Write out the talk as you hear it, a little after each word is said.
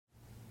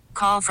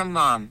Call from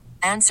mom.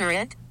 Answer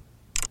it.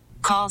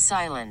 Call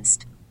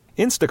silenced.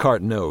 Instacart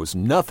knows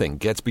nothing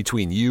gets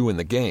between you and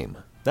the game.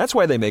 That's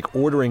why they make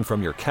ordering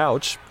from your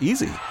couch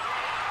easy.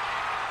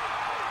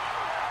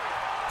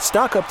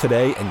 Stock up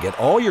today and get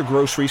all your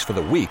groceries for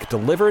the week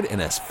delivered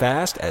in as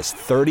fast as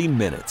 30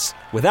 minutes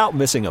without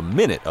missing a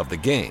minute of the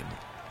game.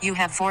 You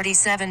have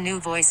 47 new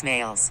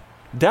voicemails.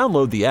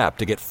 Download the app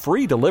to get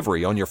free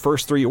delivery on your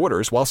first 3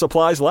 orders while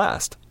supplies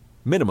last.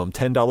 Minimum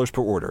 $10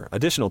 per order.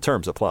 Additional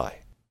terms apply.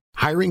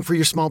 Hiring for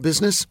your small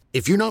business?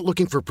 If you're not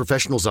looking for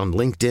professionals on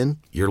LinkedIn,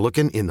 you're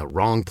looking in the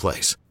wrong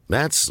place.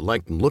 That's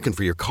like looking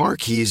for your car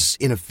keys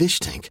in a fish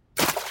tank.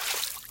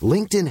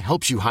 LinkedIn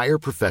helps you hire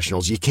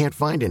professionals you can't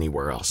find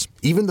anywhere else,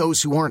 even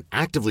those who aren't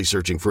actively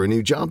searching for a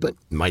new job but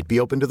might be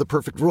open to the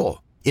perfect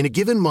role. In a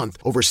given month,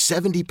 over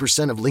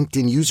 70% of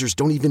LinkedIn users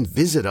don't even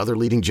visit other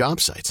leading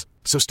job sites.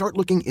 So start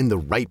looking in the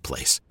right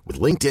place. With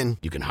LinkedIn,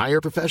 you can hire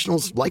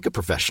professionals like a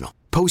professional.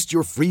 Post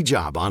your free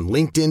job on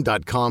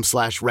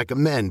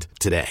linkedin.com/recommend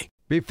today.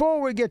 Before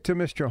we get to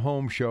Mr.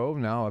 Home Show,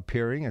 now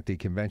appearing at the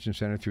Convention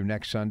Center through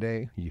next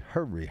Sunday, you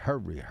hurry,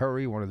 hurry,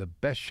 hurry. One of the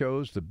best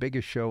shows, the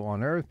biggest show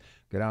on earth.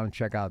 Get out and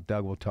check out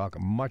Doug. We'll talk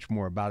much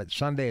more about it.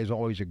 Sunday is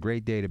always a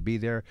great day to be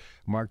there.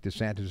 Mark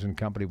DeSantis and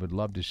company would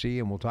love to see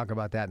you, and we'll talk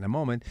about that in a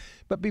moment.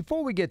 But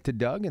before we get to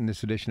Doug in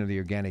this edition of The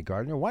Organic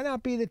Gardener, why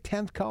not be the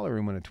 10th caller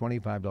and win a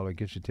 $25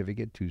 gift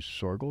certificate to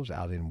Sorgles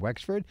out in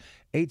Wexford?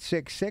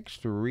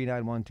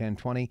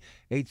 866-391-1020.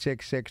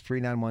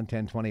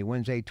 866-391-1020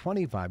 wins a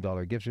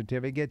 $25 gift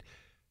certificate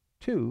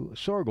to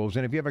Sorgles.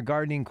 And if you have a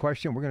gardening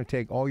question, we're going to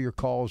take all your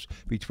calls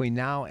between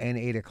now and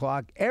 8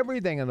 o'clock.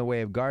 Everything in the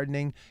way of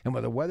gardening. And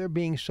with the weather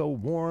being so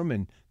warm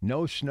and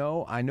no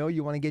snow, I know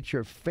you want to get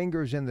your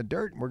fingers in the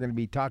dirt. We're going to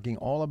be talking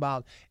all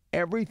about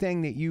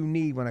everything that you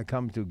need when it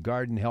comes to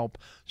garden help.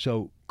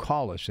 So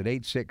call us at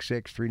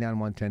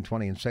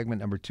 866-391-1020. In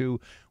segment number 2,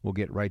 we'll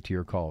get right to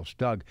your calls.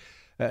 Doug,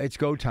 it's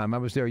go time. I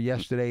was there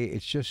yesterday.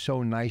 It's just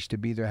so nice to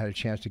be there. I had a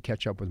chance to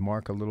catch up with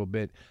Mark a little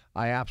bit.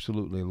 I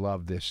absolutely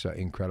love this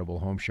incredible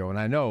home show, and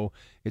I know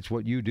it's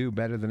what you do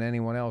better than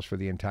anyone else for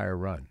the entire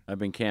run. I've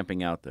been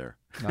camping out there.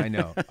 I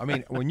know. I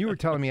mean, when you were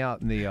telling me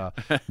out in the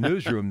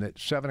newsroom that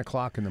 7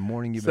 o'clock in the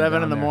morning you've been 7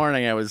 down in the there.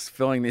 morning, I was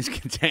filling these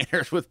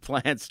containers with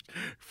plants,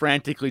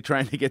 frantically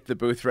trying to get the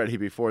booth ready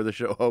before the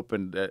show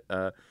opened.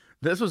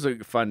 This was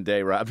a fun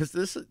day, Rob. This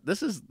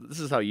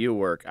is how you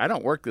work. I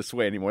don't work this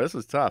way anymore. This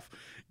was tough.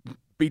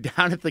 Be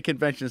down at the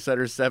convention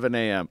center 7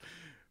 a.m.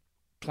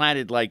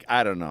 Planted like,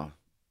 I don't know,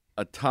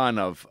 a ton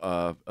of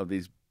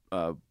these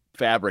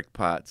fabric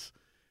pots.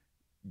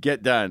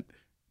 Get done.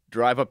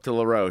 Drive up to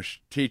La Roche,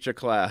 teach a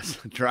class,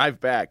 drive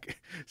back,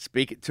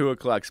 speak at 2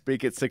 o'clock,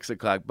 speak at 6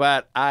 o'clock.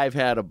 But I've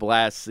had a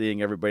blast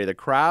seeing everybody. The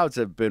crowds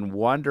have been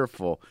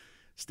wonderful.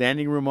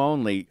 Standing room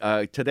only.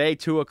 Today,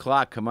 2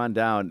 o'clock, come on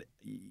down.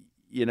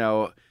 You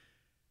know,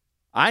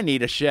 I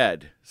need a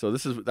shed. So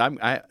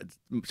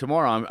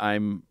tomorrow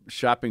I'm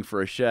shopping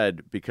for a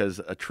shed because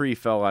a tree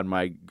fell on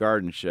my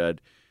garden shed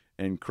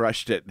and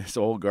crushed it, this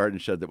old garden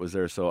shed that was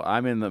there. So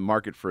I'm in the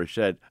market for a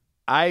shed.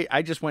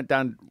 I just went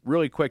down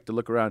really quick to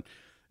look around.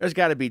 There's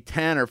got to be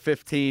 10 or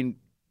 15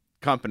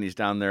 companies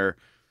down there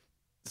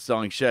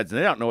selling sheds, and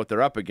they don't know what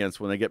they're up against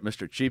when they get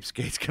Mr.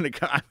 Cheapskate's going to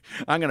come.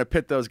 I'm going to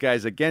pit those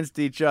guys against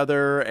each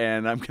other,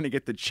 and I'm going to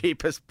get the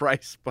cheapest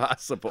price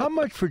possible. How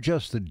much for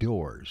just the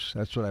doors?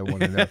 That's what I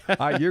want to know.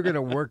 You're going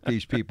to work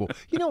these people.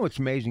 You know what's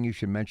amazing you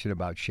should mention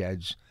about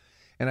sheds?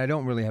 And I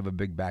don't really have a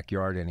big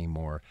backyard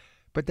anymore,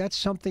 but that's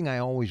something I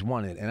always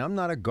wanted. And I'm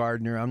not a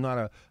gardener. I'm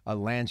not a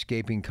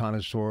landscaping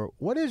connoisseur.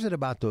 What is it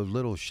about those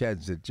little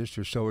sheds that just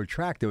are so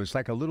attractive? It's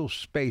like a little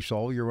space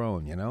all your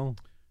own, you know?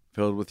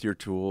 Filled with your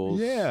tools.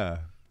 Yeah.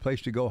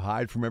 Place to go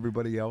hide from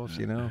everybody else,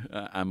 you know?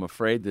 I'm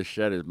afraid this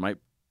shed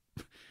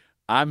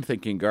I'm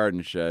thinking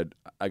garden shed.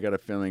 I got a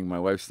feeling my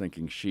wife's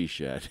thinking she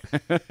shed.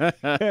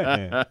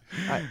 I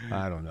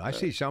don't know. I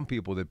see some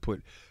people that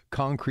put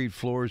concrete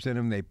floors in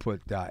them. They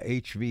put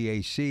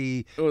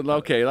HVAC.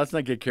 Okay, let's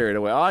not get carried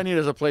away. All I need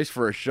is a place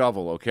for a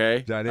shovel, okay?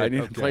 Is that it? I need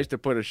Okay. a place to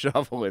put a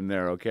shovel in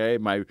there, okay?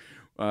 My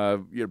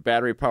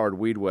battery-powered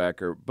weed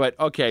whacker. But,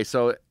 okay,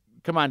 so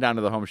come on down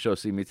to the home show,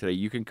 see me today.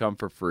 You can come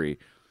for free.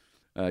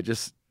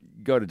 Just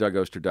go to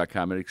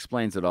DougOster.com. It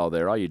explains it all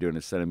there. All you're doing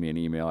is sending me an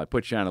email. I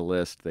put you on a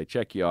list. They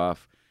check you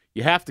off.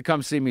 You have to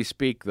come see me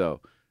speak,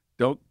 though.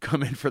 Don't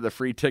come in for the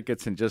free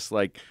tickets and just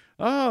like,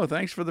 oh,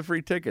 thanks for the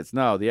free tickets.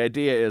 No, the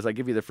idea is I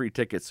give you the free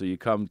tickets so you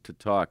come to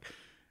talk.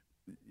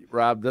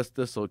 Rob,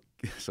 this will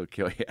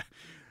kill you.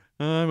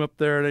 I'm up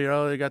there, you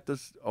know, they got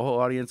this whole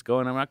audience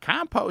going. I'm like,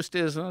 compost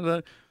is.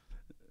 A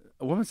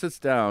woman sits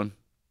down,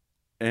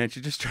 and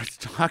she just starts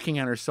talking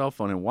on her cell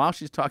phone. And while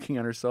she's talking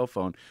on her cell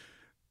phone,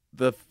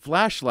 the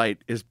flashlight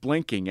is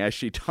blinking as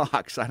she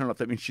talks. I don't know if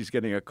that means she's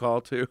getting a call,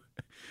 too.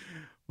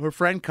 Her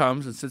friend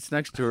comes and sits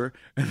next to her,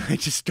 and they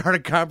just start a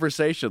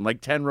conversation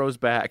like 10 rows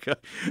back.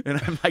 And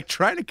I'm like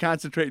trying to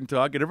concentrate and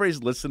talk, and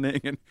everybody's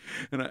listening.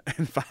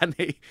 And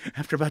finally,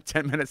 after about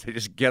 10 minutes, they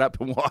just get up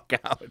and walk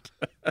out.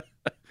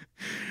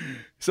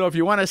 So if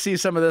you want to see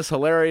some of this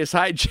hilarious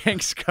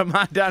hijinks, come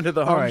on down to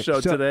the All home right,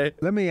 show so today.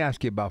 Let me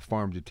ask you about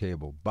farm to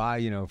table.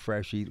 Buy,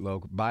 fresh, eat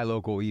local. Buy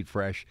local, eat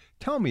fresh.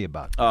 Tell me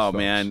about this. Oh, folks.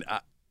 man.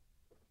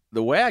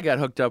 The way I got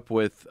hooked up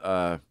with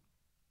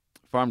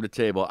Farm to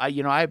Table,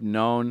 I've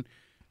known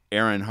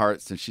Erin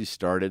Hart since she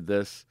started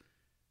this,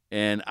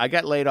 and I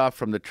got laid off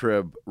from the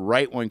Trib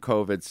right when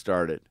COVID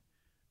started.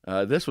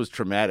 This was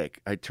traumatic.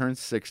 I turned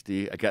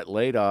 60. I got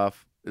laid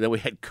off. Then we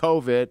had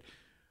COVID.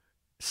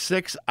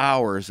 6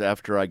 hours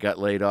after I got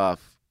laid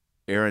off,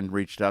 Erin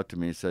reached out to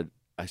me and said,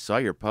 I saw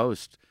your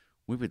post.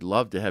 We would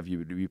love to have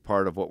you to be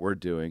part of what we're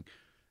doing.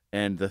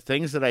 And the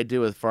things that I do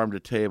with Farm to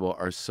Table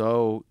are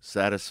so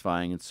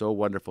satisfying and so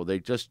wonderful.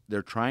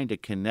 They're trying to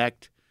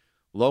connect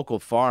local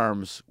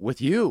farms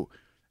with you.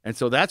 And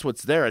so that's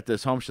what's there at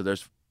this home show.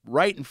 There's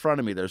right in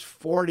front of me, there's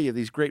 40 of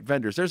these great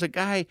vendors. There's a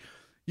guy,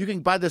 you can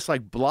buy this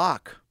like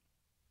block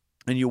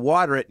and you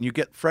water it and you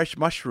get fresh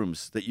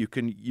mushrooms that you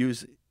can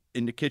use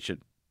in the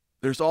kitchen.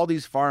 There's all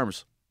these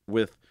farms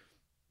with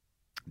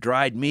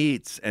dried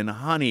meats and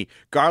honey,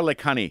 garlic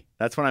honey.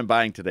 That's what I'm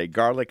buying today,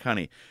 garlic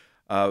honey.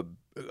 A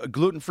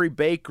gluten-free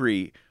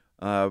bakery,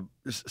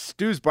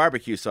 Stu's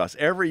barbecue sauce.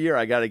 Every year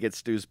I got to get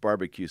Stu's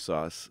barbecue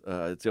sauce.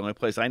 It's the only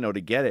place I know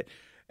to get it.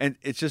 And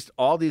it's just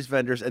all these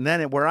vendors. And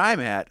then where I'm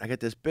at, I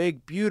got this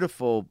big,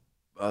 beautiful,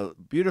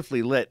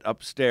 beautifully lit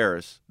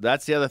upstairs.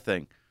 That's the other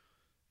thing.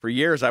 For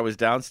years I was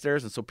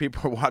downstairs, and so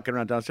people were walking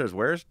around downstairs.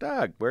 Where's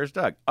Doug? Where's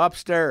Doug?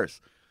 Upstairs.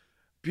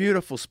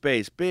 Beautiful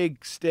space,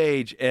 big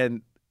stage.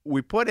 And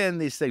we put in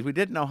these things. We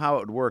didn't know how it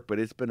would work, but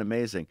it's been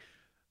amazing.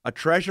 A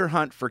treasure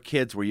hunt for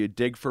kids where you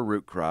dig for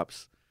root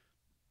crops.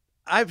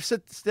 I've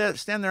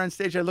stand there on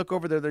stage. I look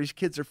over there. These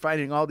kids are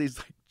finding all these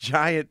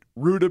giant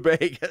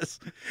rutabagas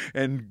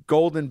and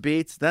golden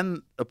beets.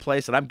 Then a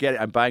place that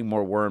I'm buying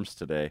more worms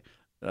today.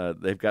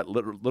 They've got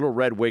little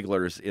red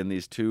wigglers in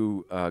these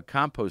two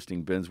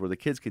composting bins where the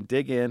kids can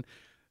dig in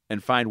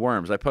and find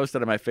worms. I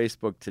posted on my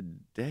Facebook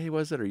today,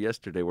 was it, or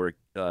yesterday, where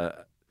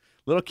a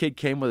little kid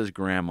came with his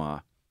grandma,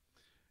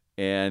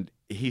 and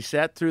he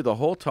sat through the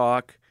whole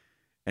talk,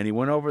 and he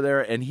went over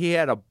there, and he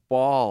had a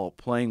ball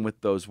playing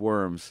with those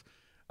worms.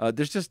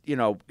 There's just,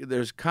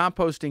 there's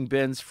composting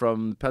bins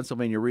from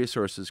Pennsylvania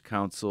Resources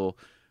Council.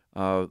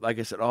 Like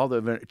I said, all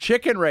the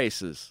chicken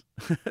races.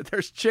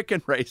 There's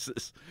chicken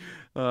races.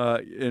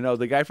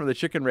 The guy from the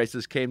chicken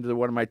races came to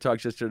one of my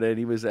talks yesterday, and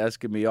he was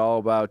asking me all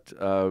about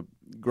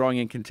growing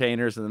in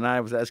containers, and then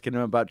I was asking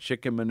him about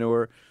chicken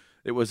manure.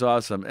 It was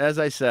awesome. As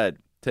I said,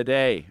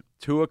 today,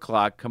 2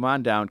 o'clock,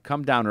 come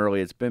down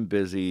early. It's been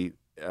busy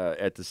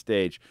at the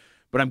stage.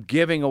 But I'm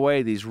giving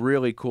away these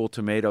really cool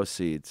tomato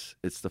seeds.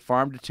 It's the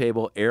Farm to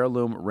Table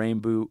Heirloom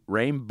Rainbow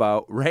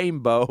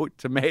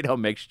Tomato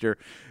Mixture,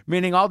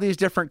 meaning all these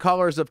different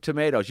colors of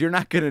tomatoes. You're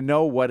not going to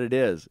know what it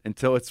is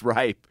until it's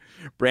ripe.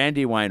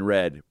 Brandywine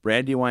red,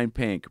 Brandywine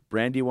pink,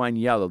 Brandywine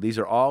yellow. These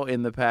are all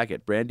in the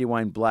packet.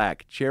 Brandywine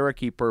black,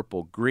 Cherokee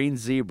purple, green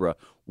zebra,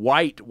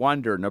 white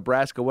wonder,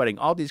 Nebraska wedding.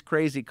 All these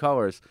crazy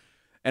colors.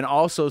 And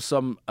also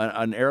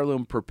an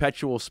heirloom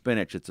perpetual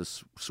spinach. It's a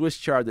Swiss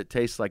chard that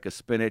tastes like a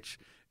spinach.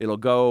 It'll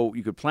go,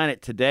 you could plant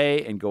it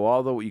today and go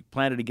all the way, you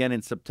plant it again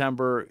in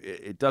September.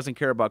 It doesn't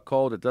care about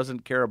cold. It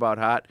doesn't care about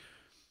hot.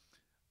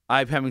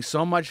 I'm having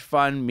so much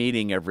fun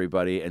meeting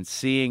everybody and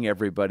seeing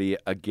everybody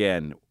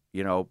again.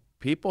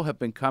 People have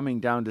been coming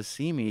down to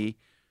see me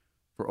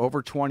for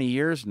over 20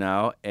 years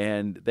now,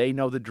 and they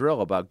know the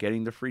drill about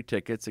getting the free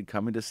tickets and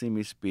coming to see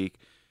me speak.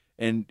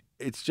 And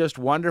it's just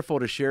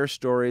wonderful to share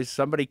stories.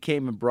 Somebody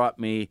came and brought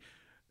me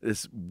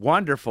this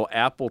wonderful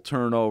apple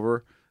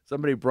turnover.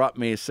 Somebody brought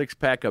me a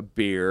 6-pack of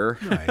beer.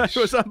 Nice. It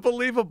was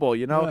unbelievable,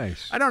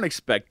 Nice. I don't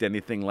expect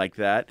anything like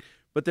that,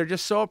 but they're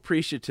just so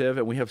appreciative,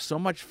 and we have so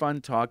much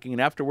fun talking.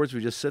 And afterwards, we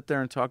just sit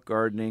there and talk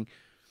gardening.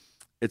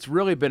 It's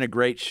really been a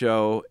great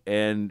show.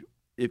 And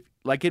if,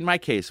 like in my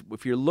case,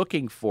 if you're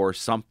looking for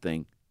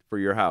something for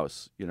your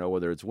house,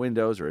 whether it's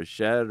windows or a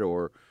shed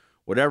or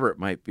whatever it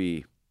might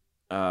be,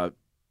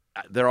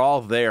 they're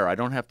all there. I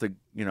don't have to,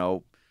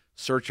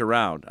 search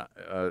around.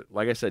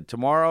 Like I said,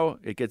 tomorrow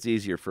it gets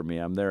easier for me.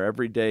 I'm there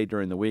every day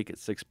during the week at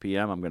 6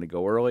 p.m. I'm going to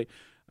go early.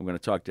 I'm going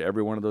to talk to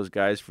every one of those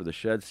guys for the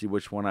shed, see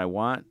which one I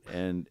want.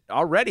 And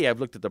already I've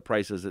looked at the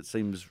prices. It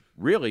seems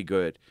really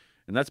good.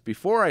 And that's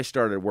before I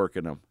started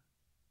working them.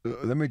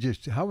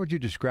 How would you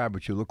describe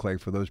what you look like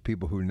for those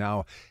people who are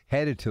now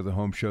headed to the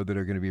home show that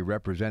are going to be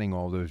representing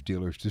all those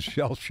dealers to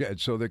sell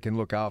sheds so they can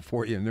look out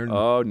for you? And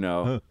oh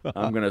no,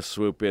 I'm going to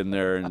swoop in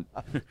there and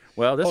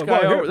well, this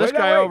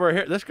guy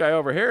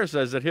over here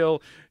says that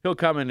he'll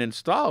come and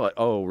install it.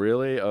 Oh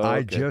really? Oh, okay.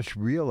 I just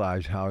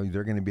realized how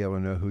they're going to be able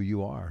to know who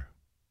you are.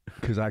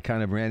 Because I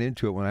kind of ran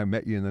into it when I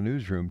met you in the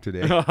newsroom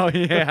today. Oh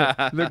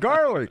yeah, the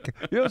garlic.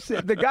 You'll see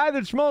the guy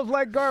that smells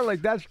like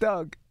garlic. That's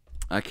Doug.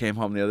 I came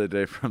home the other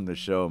day from the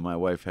show, and my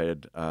wife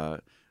had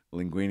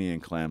linguine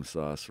and clam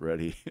sauce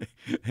ready,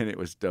 and it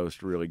was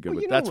dosed really good.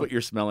 But that's what you're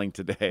smelling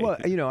today. Well,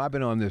 I've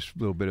been on this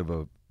little bit of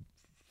a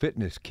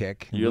fitness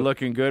kick. You're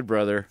looking good,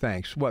 brother.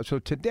 Thanks. Well, so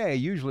today,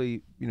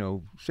 usually,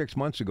 6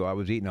 months ago, I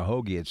was eating a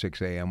hoagie at 6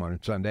 a.m. on a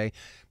Sunday,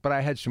 but I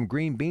had some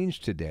green beans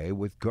today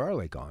with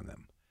garlic on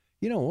them.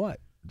 You know what?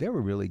 They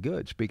were really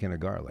good, speaking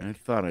of garlic. I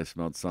thought I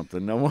smelled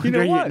something. No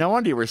wonder no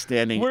wonder you were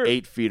standing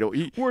 8 feet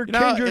away. We're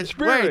kindred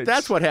spirits. Wait,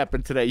 that's what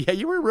happened today. Yeah,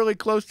 you were really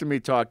close to me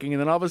talking,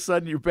 and then all of a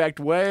sudden you backed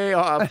way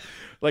off,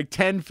 like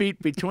 10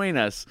 feet between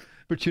us.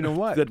 But you know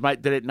what?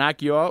 Did it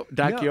knock you out?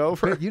 Knock you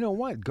over? But you know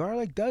what?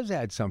 Garlic does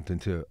add something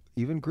to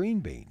even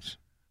green beans.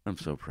 I'm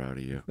so proud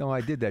of you. No,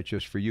 I did that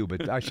just for you,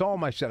 but I saw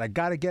him. I said, I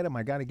got to get him.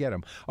 I got to get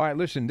him. All right,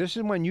 listen, this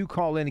is when you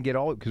call in and get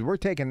all, because we're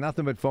taking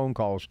nothing but phone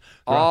calls.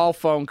 All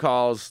phone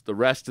calls the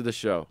rest of the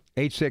show.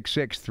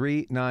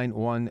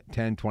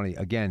 866-391-1020.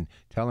 Again,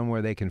 tell them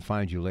where they can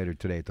find you later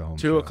today at the home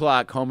 2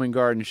 o'clock, Home and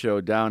Garden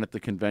Show down at the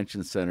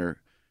Convention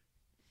Center.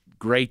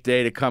 Great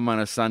day to come on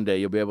a Sunday.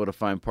 You'll be able to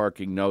find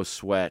parking, no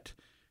sweat.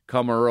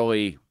 Come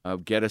early,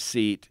 get a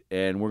seat,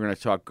 and we're going to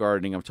talk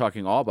gardening. I'm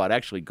talking all about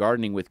actually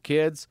gardening with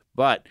kids,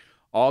 but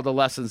all the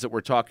lessons that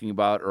we're talking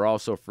about are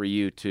also for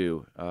you,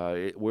 too.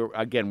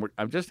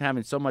 I'm just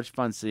having so much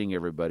fun seeing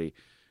everybody,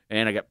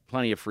 and I got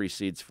plenty of free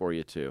seeds for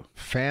you, too.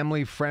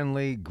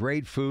 Family-friendly,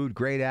 great food,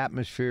 great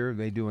atmosphere.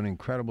 They do an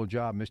incredible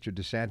job. Mr.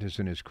 DeSantis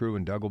and his crew,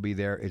 and Doug will be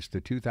there. It's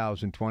the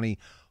 2020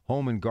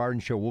 Home and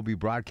Garden Show. We'll be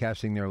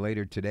broadcasting there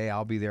later today.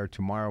 I'll be there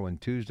tomorrow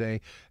and Tuesday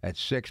at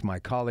 6. My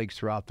colleagues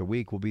throughout the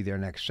week will be there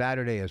next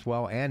Saturday as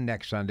well and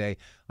next Sunday.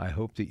 I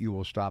hope that you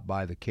will stop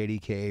by the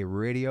KDKA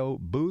radio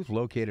booth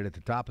located at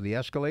the top of the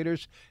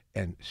escalators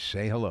and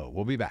say hello.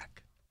 We'll be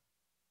back.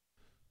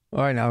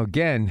 All right, now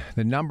again,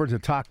 the number to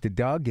talk to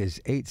Doug is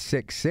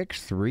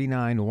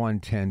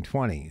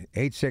 866-391-1020.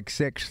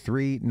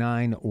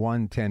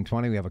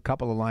 866-391-1020. We have a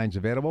couple of lines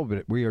available,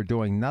 but we are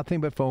doing nothing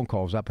but phone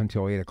calls up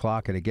until 8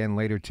 o'clock. And again,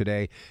 later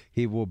today,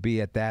 he will be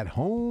at that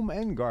Home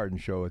and Garden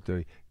Show at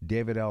the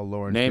David L.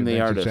 Lawrence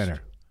Convention Center.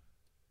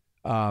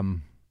 I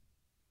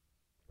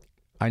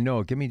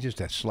know. Give me just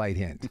a slight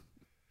hint.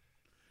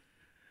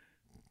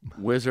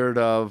 Wizard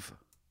of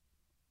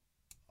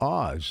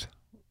Oz.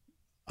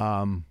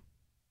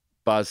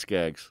 Boz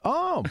Skaggs.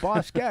 Oh,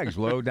 Boz Skaggs,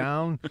 low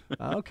down.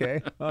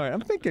 Okay. All right.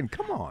 I'm thinking,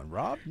 come on,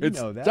 Rob. You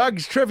know that.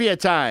 Doug's trivia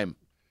time.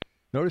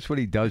 Notice what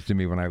he does to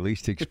me when I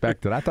least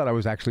expect it. I thought I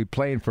was actually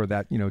playing for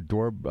that,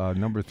 door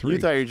number 3. You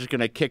thought you were just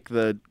going to kick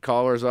the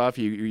callers off.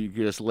 You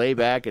just lay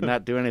back and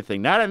not do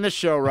anything. Not in this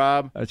show,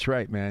 Rob. That's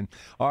right, man.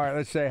 All right,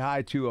 let's say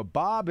hi to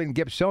Bob in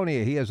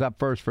Gibsonia. He is up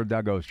first for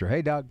Doug Oster.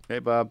 Hey, Doug. Hey,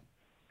 Bob.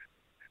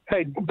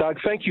 Hey, Doug,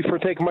 thank you for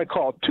taking my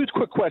call. 2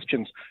 quick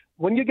questions.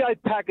 When you guys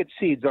packet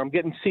seeds, I'm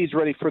getting seeds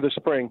ready for the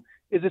spring.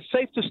 Is it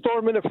safe to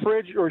store them in a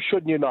fridge, or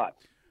shouldn't you not?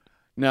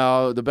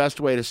 No, the best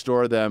way to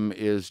store them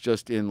is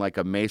just in like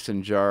a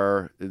mason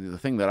jar. The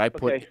thing that I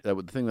put,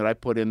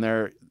 in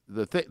there,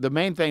 the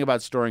main thing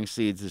about storing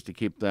seeds is to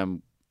keep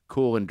them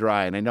cool and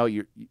dry. And I know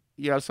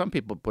some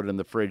people put it in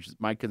the fridge.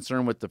 My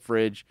concern with the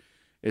fridge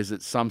is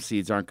that some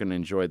seeds aren't going to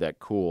enjoy that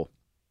cool,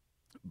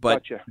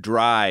 but Gotcha.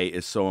 Dry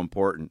is so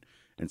important.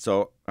 And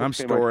so I'm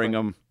storing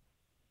them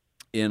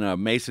in a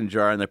mason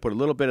jar, and they put a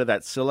little bit of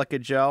that silica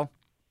gel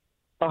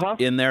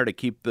in there to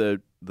keep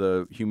the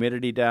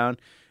humidity down,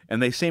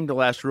 and they seem to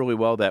last really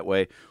well that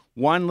way.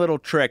 One little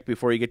trick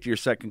before you get to your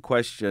second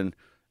question,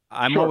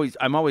 I'm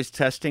always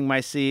testing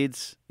my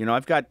seeds.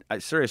 I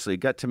seriously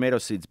got tomato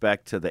seeds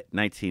back to the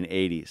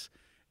 1980s,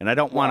 and I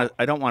don't want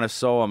to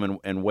sow them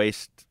and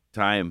waste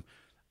time.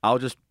 I'll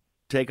just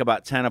take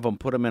about 10 of them,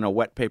 put them in a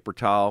wet paper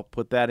towel,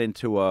 put that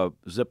into a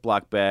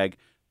Ziploc bag,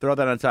 throw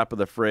that on top of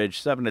the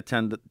fridge. 7 to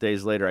 10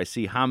 days later, I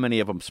see how many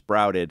of them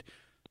sprouted.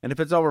 And if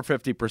it's over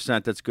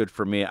 50%, that's good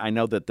for me. I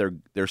know that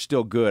they're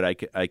still good.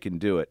 I can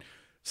do it.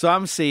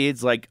 Some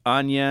seeds, like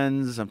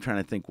onions, I'm trying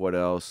to think what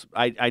else.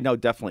 I know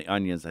definitely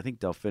onions. I think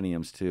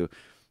delphiniums, too.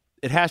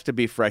 It has to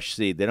be fresh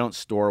seed. They don't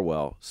store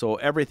well. So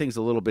everything's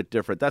a little bit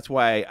different. That's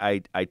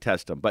why I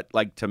test them. But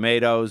like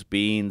tomatoes,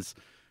 beans,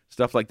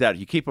 stuff like that, if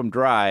you keep them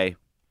dry,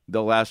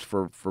 they'll last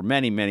for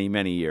many, many,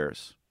 many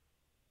years.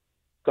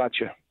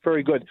 Gotcha.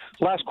 Very good.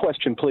 Last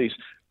question, please.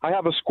 I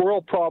have a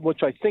squirrel problem,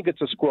 which I think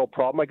it's a squirrel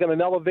problem. I got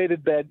an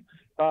elevated bed.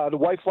 The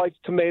wife likes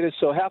tomatoes,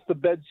 so half the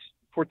bed's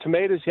for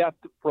tomatoes, half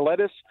for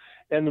lettuce.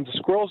 And the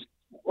squirrels,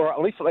 or at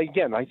least,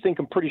 again, I think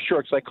I'm pretty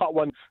sure, because I caught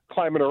one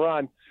climbing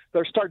around.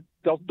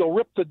 They'll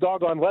rip the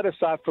doggone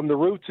lettuce out from the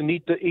roots and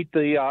eat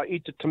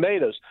the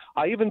tomatoes.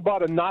 I even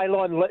bought a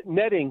nylon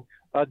netting,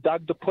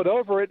 Doug, to put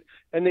over it,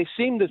 and they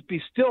seem to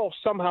be still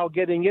somehow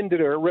getting into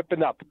there,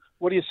 ripping up.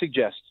 What do you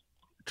suggest?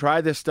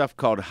 Try this stuff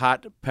called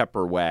hot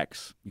pepper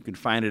wax. You can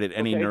find it at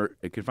any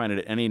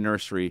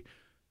nursery.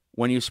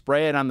 When you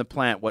spray it on the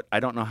plant, I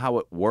don't know how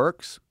it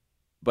works,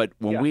 but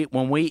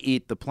when we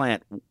eat the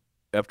plant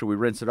after we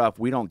rinse it off,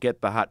 we don't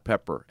get the hot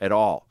pepper at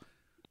all.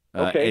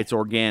 It's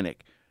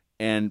organic,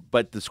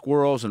 but the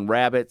squirrels and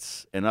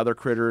rabbits and other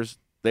critters,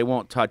 they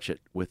won't touch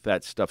it with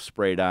that stuff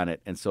sprayed on it.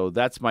 And so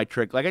that's my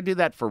trick. Like I do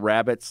that for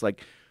rabbits.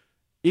 Like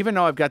even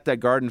though I've got that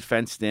garden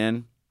fenced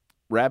in.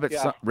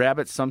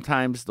 Rabbits,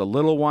 sometimes the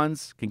little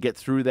ones can get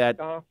through that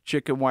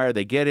chicken wire.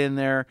 They get in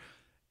there,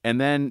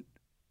 and then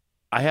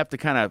I have to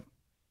kind of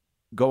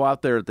go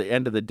out there at the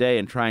end of the day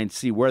and try and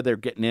see where they're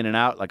getting in and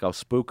out. Like I'll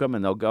spook them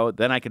and they'll go.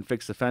 Then I can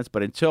fix the fence.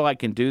 But until I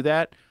can do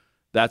that,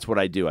 that's what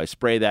I do. I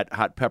spray that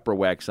hot pepper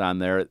wax on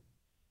there.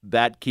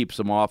 That keeps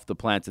them off the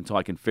plants until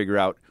I can figure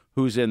out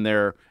who's in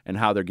there and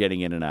how they're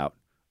getting in and out.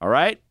 All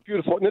right?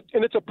 Beautiful.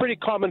 And it's a pretty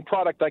common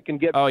product I can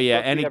get. Oh, yeah.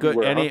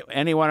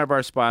 Any one of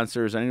our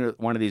sponsors, any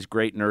one of these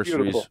great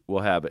nurseries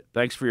will have it.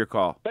 Thanks for your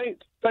call.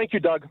 Thank you,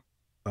 Doug.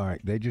 All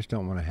right. They just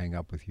don't want to hang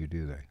up with you,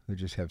 do they? They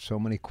just have so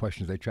many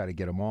questions. They try to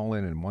get them all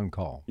in one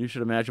call. You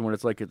should imagine what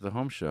it's like at the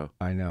home show.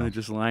 I know. They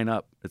just line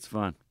up. It's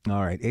fun.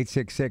 All right.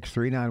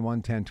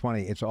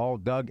 866-391-1020. It's all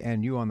Doug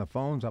and you on the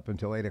phones up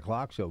until 8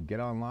 o'clock, so get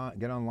online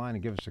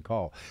and give us a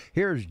call.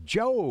 Here's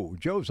Joe.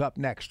 Joe's up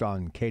next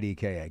on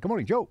KDKA. Good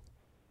morning, Joe.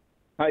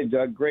 Hi,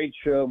 Doug. Great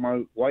show.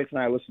 My wife and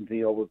I listen to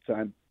you all the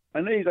time. I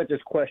know you got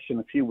this question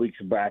a few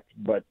weeks back,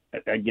 but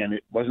again,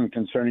 it wasn't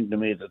concerning to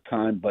me at the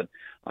time. But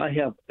I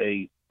have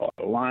a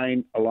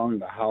line along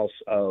the house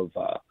of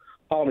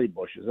holly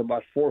bushes,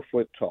 about 4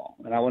 foot tall,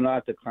 and I went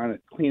out to kind of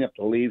clean up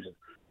the leaves.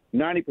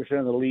 90%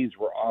 of the leaves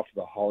were off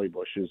the holly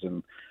bushes,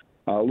 and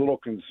a little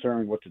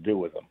concerned what to do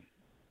with them.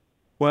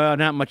 Well,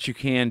 not much you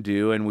can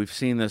do, and we've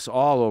seen this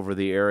all over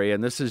the area,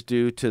 and this is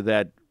due to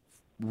that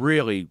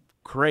really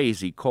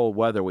crazy cold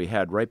weather we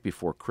had right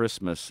before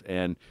Christmas,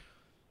 and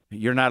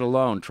you're not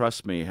alone.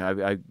 Trust me.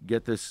 I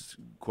get this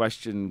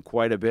question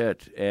quite a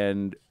bit,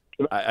 and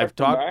I've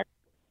talked. Back?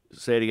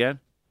 Say it again.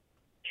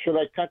 Should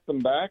I cut them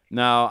back?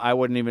 No, I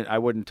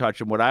wouldn't touch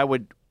them. What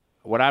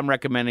I'm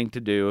recommending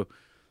to do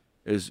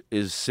is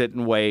sit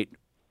and wait.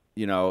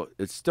 You know,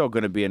 it's still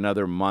going to be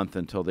another month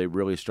until they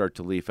really start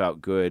to leaf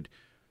out good.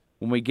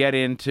 When we get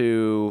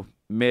into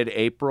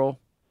mid-April,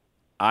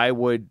 I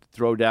would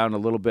throw down a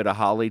little bit of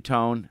holly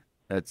tone.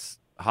 That's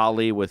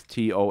holly with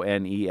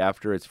Tone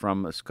after. It's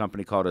from a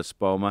company called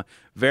Espoma.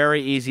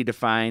 Very easy to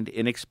find,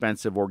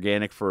 inexpensive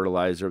organic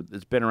fertilizer.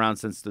 It's been around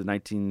since the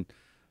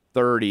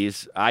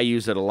 1930s. I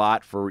use it a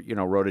lot for,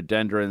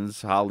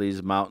 rhododendrons,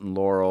 hollies, mountain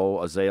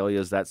laurel,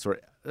 azaleas, that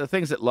sort of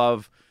things that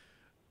love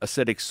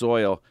acidic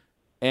soil.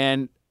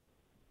 And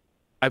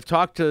I've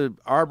talked to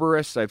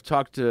arborists, I've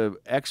talked to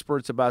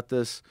experts about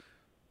this.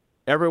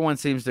 Everyone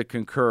seems to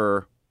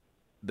concur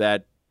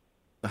that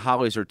the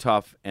hollies are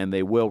tough and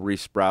they will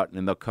resprout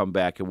and they'll come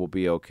back and we'll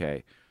be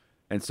okay.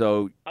 And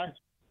so,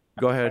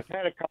 go ahead. I've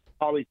had a couple of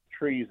holly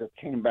trees that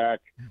came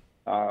back.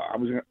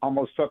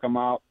 Almost took them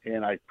out,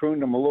 and I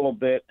pruned them a little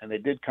bit, and they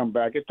did come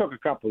back. It took a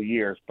couple of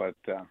years, but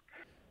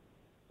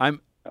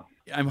I'm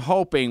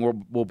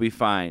hoping we'll be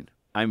fine.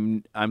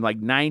 I'm like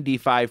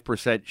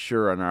 95%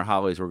 sure on our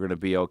hollies we're going to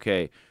be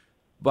okay.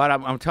 But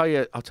I'll tell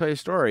you a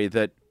story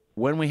that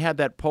when we had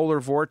that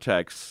polar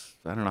vortex,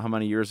 I don't know how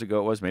many years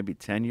ago it was, maybe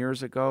 10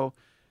 years ago,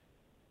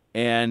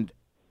 and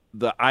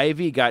the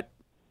ivy got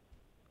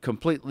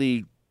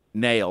completely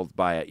nailed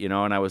by it,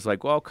 and I was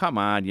like, well, come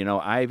on,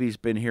 ivy's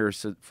been here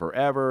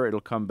forever. It'll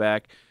come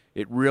back.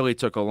 It really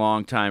took a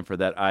long time for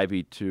that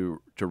ivy to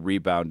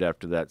rebound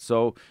after that.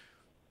 So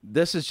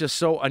this is just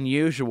so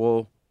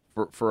unusual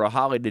for a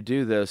holly to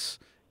do this.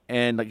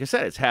 And like I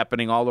said, it's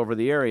happening all over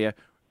the area.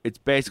 It's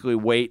basically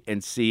wait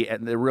and see,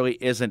 and there really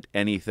isn't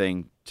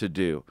anything to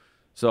do.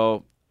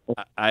 So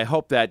I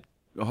hope that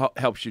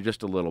helps you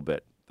just a little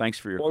bit. Thanks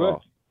for your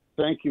call.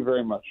 Thank you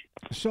very much.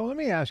 So let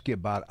me ask you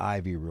about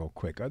ivy real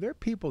quick. Are there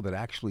people that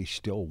actually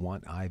still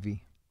want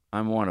ivy?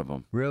 I'm one of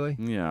them. Really?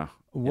 Yeah.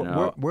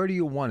 Where do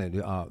you want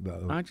it?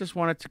 I just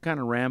want it to kind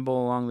of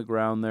ramble along the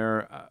ground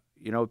there.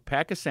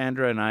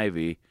 Pachysandra and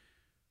ivy,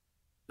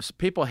 some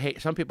people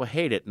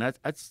hate it, and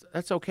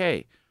that's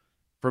okay.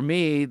 For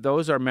me,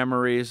 those are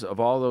memories of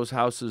all those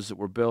houses that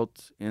were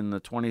built in the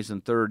 20s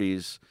and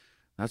 30s.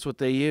 That's what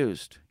they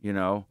used,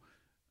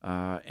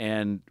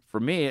 and for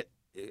me,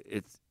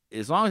 it's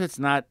as long as it's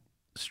not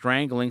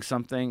strangling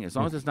something, as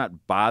long as it's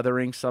not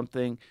bothering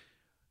something,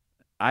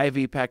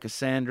 ivy,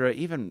 pachysandra,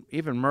 even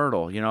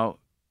myrtle,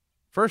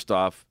 first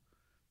off,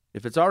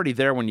 if it's already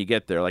there when you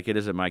get there, like it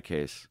is in my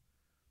case,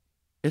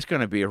 it's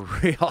going to be a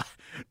real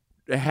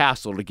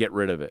hassle to get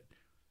rid of it.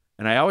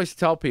 And I always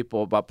tell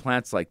people about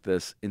plants like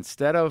this,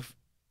 instead of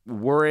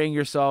worrying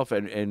yourself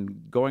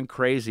and going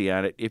crazy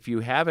on it, if you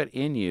have it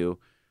in you,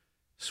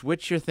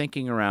 switch your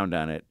thinking around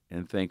on it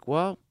and think,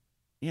 well,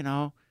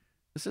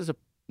 this is a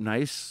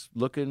nice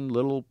looking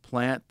little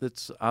plant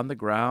that's on the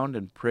ground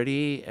and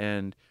pretty,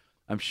 and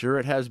I'm sure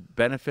it has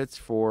benefits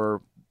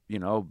for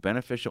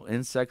beneficial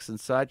insects and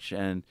such.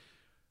 And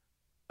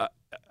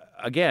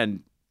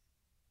again,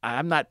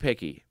 I'm not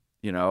picky,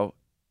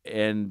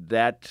 and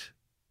that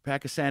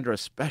pachysandra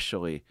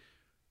especially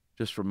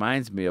just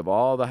reminds me of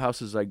all the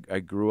houses I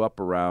grew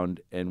up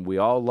around, and we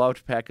all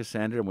loved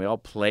pachysandra and we all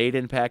played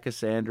in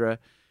pachysandra,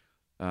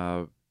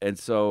 and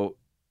so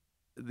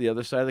the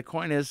other side of the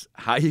coin is,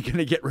 how are you going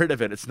to get rid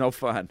of it? It's no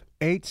fun.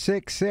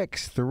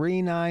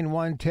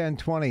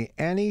 866-391-1020.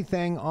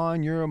 Anything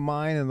on your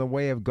mind in the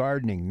way of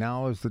gardening,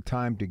 now is the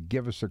time to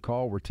give us a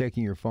call. We're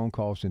taking your phone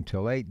calls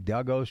until 8.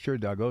 Doug Oster,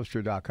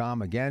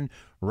 DougOster.com. Again,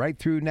 right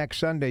through next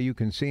Sunday, you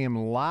can see him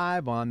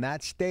live on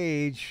that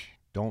stage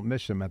Don't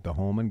miss him at the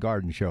Home and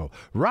Garden Show.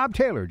 Rob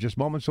Taylor, just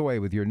moments away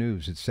with your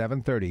news at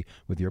 7:30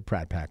 with your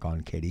Pratt Pack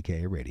on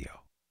KDKA Radio.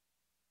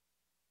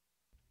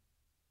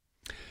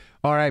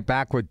 All right,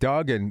 back with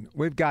Doug, and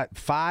we've got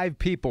 5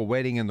 people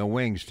waiting in the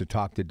wings to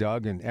talk to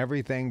Doug, and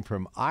everything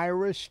from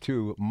iris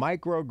to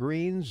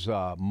microgreens,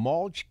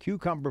 mulch,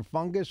 cucumber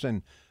fungus,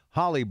 and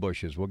holly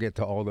bushes. We'll get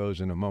to all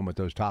those in a moment,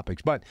 those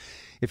topics. But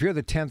if you're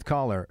the 10th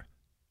caller,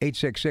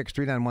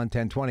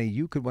 866-391-1020,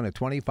 you could win a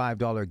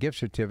 $25 gift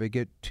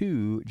certificate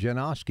to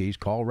Janoski's.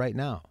 Call right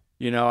now.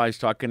 You know, I was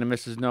talking to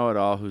Mrs.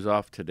 Know-It-All, who's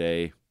off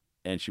today,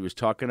 and she was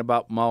talking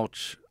about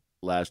mulch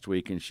last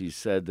week, and she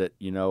said that,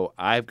 you know,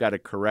 I've got to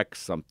correct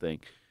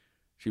something.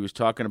 She was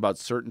talking about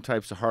certain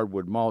types of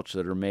hardwood mulch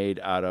that are made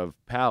out of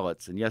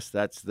pallets, and yes,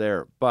 that's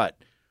there.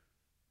 But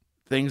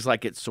things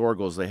like at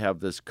Sorgel's, they have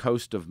this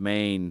Coast of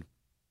Maine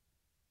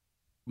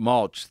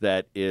mulch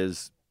that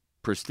is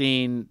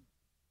pristine,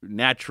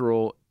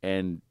 natural,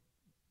 and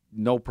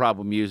no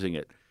problem using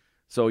it.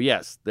 So,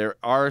 yes, there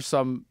are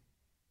some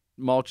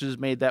mulches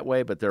made that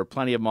way, but there are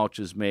plenty of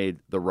mulches made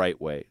the right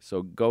way.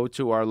 So go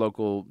to our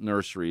local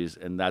nurseries,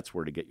 and that's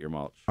where to get your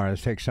mulch. All right,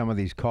 let's take some of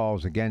these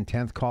calls. Again,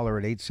 10th caller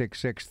at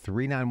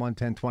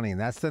 866-391-1020, and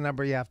that's the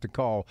number you have to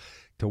call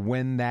to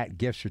win that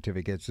gift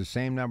certificate. It's the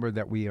same number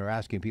that we are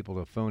asking people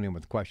to phone in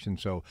with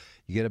questions, so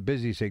you get a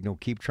busy signal.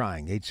 Keep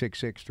trying,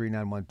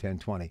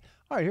 866-391-1020.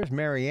 All right, here's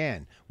Mary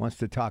Ann. Wants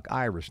to talk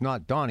Iris,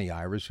 not Donnie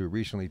Iris, who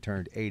recently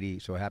turned 80,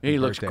 so happy birthday. He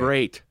looks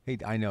great.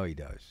 I know he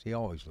does. He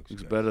always looks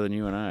Looks good. better than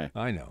you and I.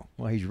 I know.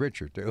 Well, he's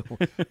richer, too.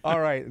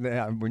 All right,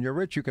 when you're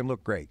rich, you can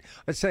look great.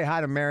 Let's say hi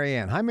to Mary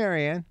Ann. Hi,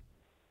 Mary Ann.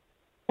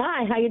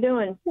 Hi, how you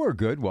doing? We're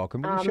good.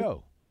 Welcome to the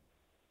show.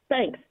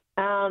 Thanks.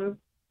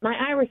 My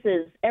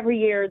irises, every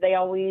year they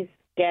always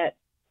get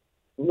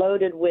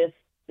loaded with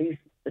this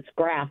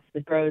grass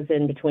that grows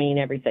in between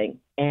everything.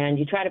 And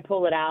you try to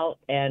pull it out,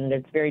 and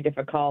it's very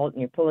difficult,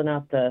 and you're pulling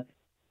out the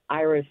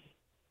iris,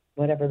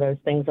 whatever those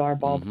things are,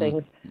 bulb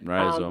things.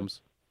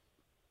 Rhizomes.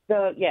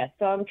 So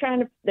I'm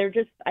trying to,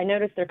 I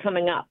noticed they're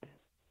coming up.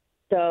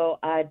 So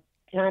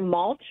can I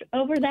mulch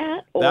over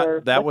that?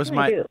 Or that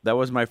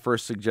was my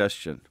first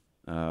suggestion.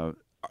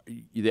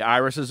 The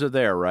irises are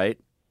there, right?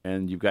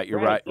 And you've got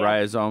your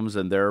rhizomes,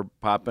 and they're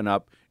popping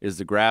up. Is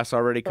the grass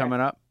already coming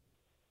up?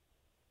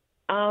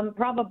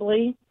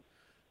 Probably.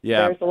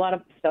 Yeah. There's a lot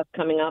of stuff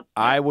coming up.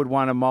 I would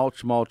want to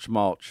mulch.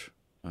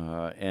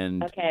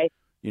 And,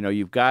 you know,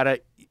 you've got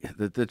to –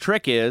 the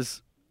trick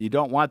is you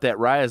don't want that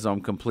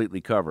rhizome completely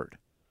covered.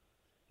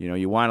 You know,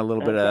 you want a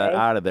little bit of that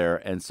out of there.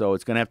 And so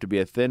it's going to have to be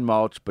a thin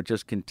mulch, but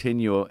just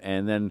continue.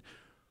 And then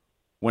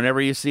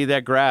whenever you see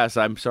that grass,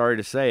 I'm sorry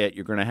to say it,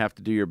 you're going to have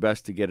to do your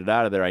best to get it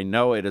out of there. I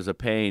know it is a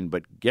pain,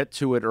 but get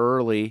to it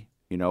early.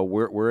 You know,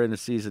 we're in the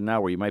season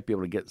now where you might be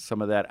able to get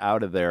some of that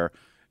out of there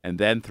and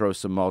then throw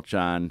some mulch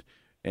on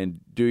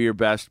and do your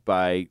best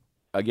by,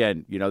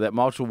 again, you know, that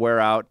mulch will wear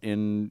out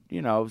in,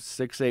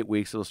 6-8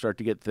 weeks. It'll start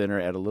to get thinner.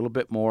 Add a little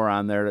bit more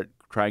on there to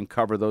try and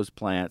cover those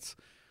plants.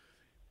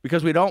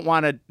 Because we don't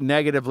want to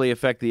negatively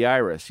affect the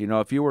iris. You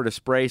know, if you were to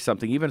spray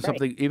something, even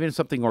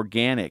something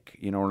organic,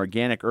 an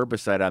organic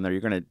herbicide on there,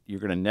 you're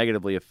gonna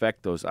negatively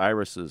affect those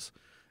irises.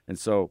 And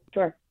so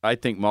I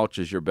think mulch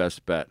is your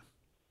best bet.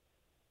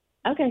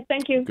 Okay,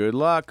 thank you. Good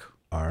luck.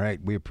 All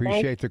right, we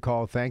appreciate the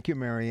call. Thank you,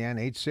 Marianne.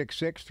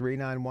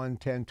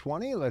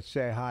 866-391-1020. Let's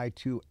say hi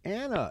to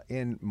Anna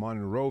in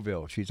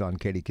Monroeville. She's on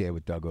KDK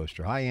with Doug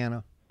Oster. Hi,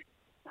 Anna.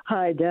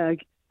 Hi, Doug.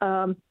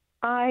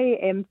 I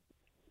am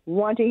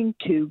wanting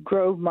to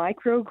grow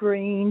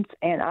microgreens,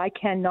 and I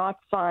cannot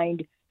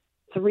find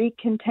 3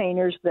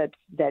 containers that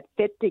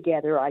fit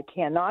together. I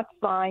cannot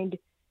find,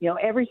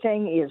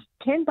 everything is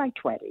 10 by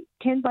 20.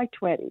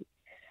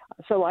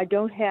 So I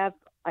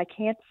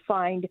can't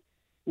find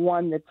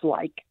one that's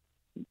like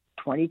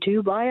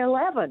 22 by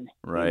 11,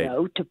 right?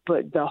 To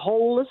put the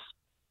whole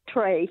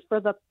tray for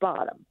the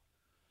bottom.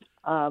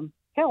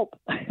 Help.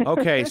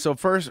 Okay, so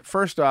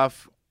first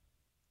off,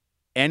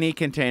 any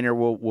container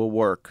will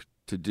work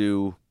to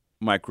do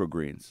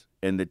microgreens,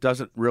 and it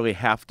doesn't really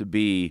have to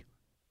be,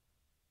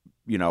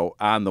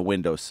 on the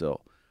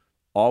windowsill.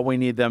 All we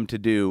need them to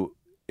do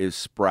is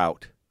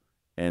sprout,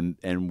 and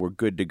we're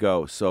good to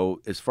go.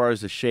 So as far as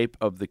the shape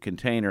of the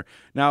container,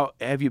 now,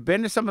 have you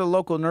been to some of the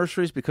local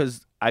nurseries?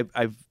 Because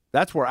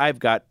that's where I've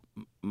got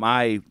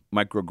my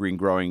microgreen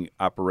growing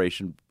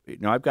operation.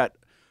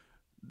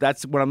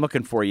 That's what I'm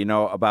looking for.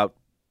 About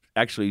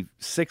actually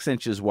 6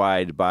 inches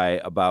wide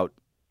by about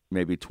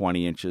maybe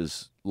 20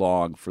 inches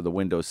long for the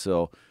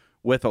windowsill,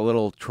 with a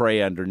little tray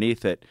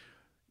underneath it.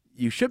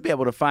 You should be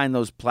able to find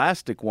those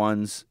plastic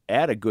ones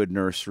at a good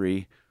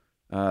nursery.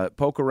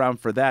 Poke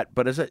around for that.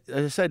 But as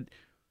I said,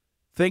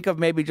 think of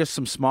maybe just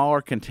some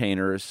smaller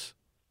containers.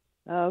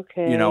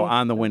 Okay.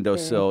 On the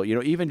windowsill.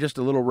 Even just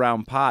a little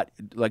round pot,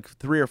 like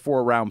 3 or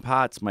 4 round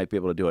pots might be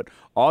able to do it.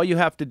 All you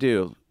have to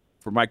do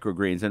for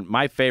microgreens, and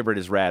my favorite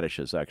is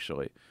radishes,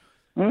 actually.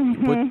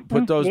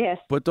 Put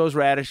those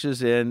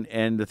radishes in.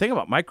 And the thing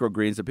about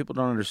microgreens that people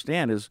don't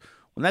understand is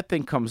when that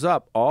thing comes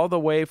up, all the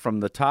way from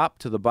the top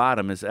to the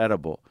bottom is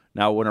edible.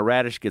 Now, when a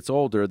radish gets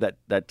older,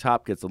 that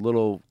top gets a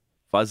little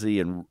fuzzy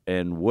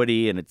and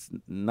woody, and it's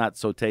not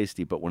so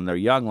tasty. But when they're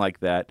young like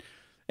that,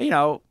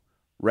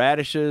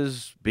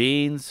 radishes,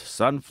 beans,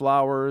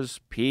 sunflowers,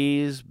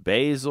 peas,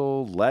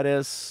 basil,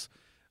 lettuce,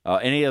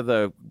 any of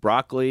the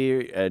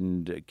broccoli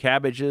and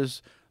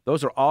cabbages,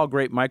 those are all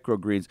great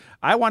microgreens.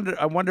 I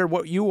wonder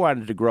what you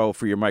wanted to grow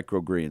for your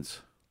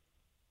microgreens.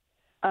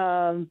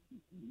 Well,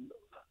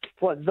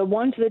 the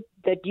ones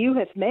that you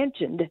have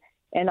mentioned,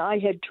 and I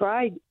had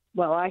tried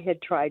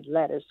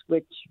lettuce,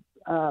 which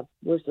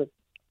was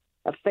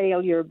a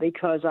failure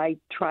because I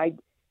tried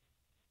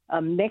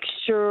a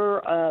mixture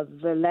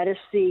of the lettuce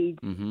seeds,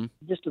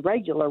 just the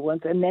regular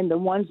ones, and then the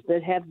ones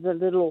that have the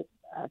little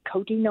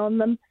coating on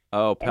them.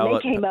 Oh,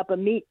 pellet. And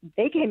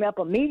they came up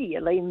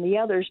immediately, and the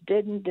others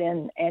didn't,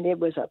 and it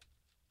was a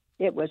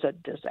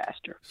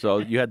disaster. So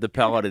you had the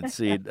pelleted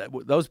seed.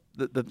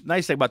 The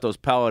nice thing about those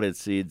pelleted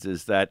seeds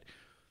is that,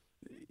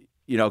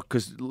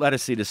 because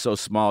lettuce seed is so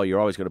small, you're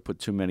always going to put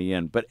too many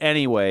in. But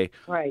anyway,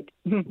 right.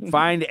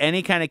 Find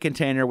any kind of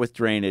container with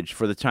drainage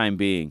for the time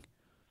being,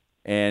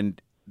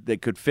 and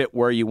that could fit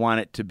where you want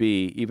it to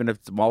be, even if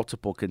it's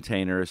multiple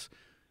containers.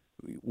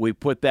 We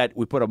put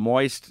a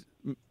moist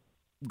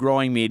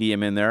growing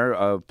medium in there,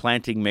 a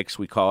planting mix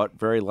we call it,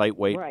 very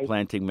lightweight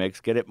planting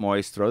mix. Get it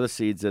moist, throw the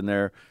seeds in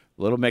there,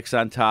 a little mix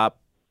on top,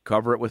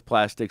 cover it with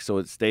plastic so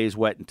it stays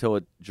wet until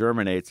it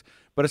germinates.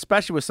 But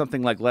especially with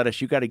something like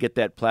lettuce, you got to get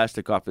that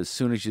plastic off as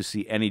soon as you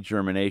see any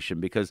germination,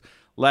 because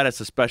lettuce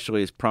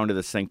especially is prone to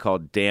this thing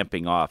called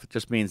damping off. It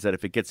just means that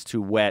if it gets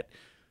too wet,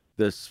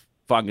 this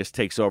fungus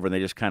takes over and they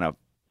just kind of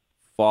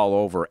fall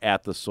over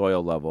at the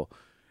soil level.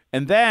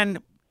 And then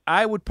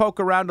I would poke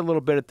around a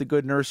little bit at the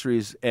good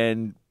nurseries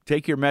and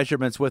take your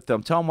measurements with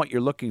them. Tell them what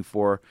you're looking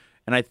for,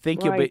 and I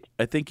think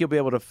you'll be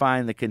able to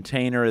find the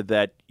container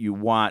that you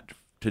want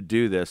to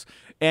do this.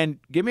 And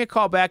give me a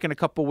call back in a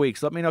couple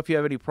weeks. Let me know if you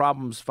have any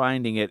problems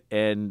finding it,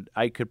 and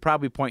I could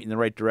probably point you in the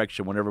right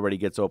direction when everybody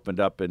gets opened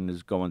up and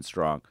is going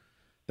strong.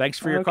 Thanks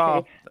for your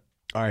call.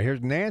 All right,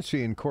 here's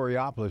Nancy in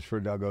Coriopolis for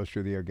Doug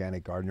Oster, the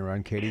Organic Gardener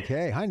on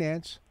KDKA. Hi,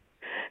 Nance.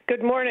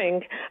 Good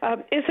morning.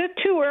 Is it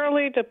too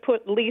early to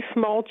put leaf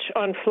mulch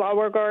on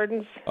flower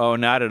gardens? Oh,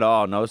 not at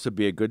all. No, this would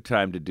be a good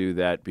time to do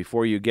that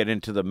before you get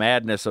into the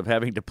madness of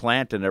having to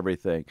plant and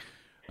everything.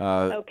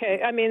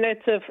 Okay. I mean,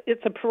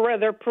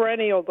 they're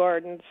perennial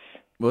gardens.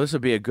 Well, this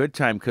would be a good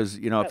time because,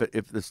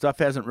 if the stuff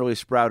hasn't really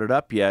sprouted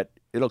up yet,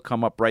 it'll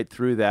come up right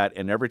through that.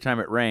 And every time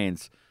it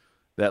rains,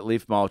 that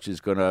leaf mulch is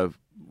going to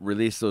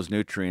release those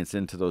nutrients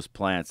into those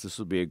plants. This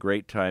would be a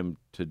great time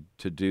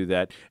to do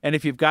that. And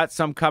if you've got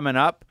some coming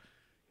up,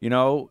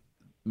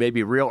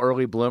 maybe real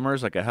early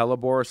bloomers like a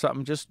hellebore or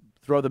something, just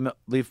throw the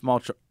leaf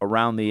mulch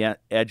around the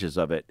edges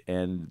of it.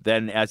 And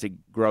then as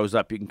it grows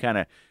up, you can kind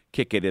of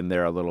kick it in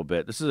there a little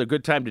bit. This is a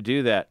good time to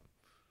do that.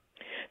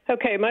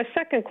 Okay, my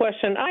second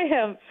question. I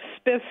have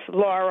Spitz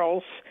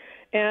laurels,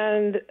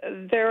 and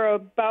they're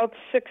about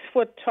 6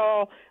 foot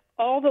tall.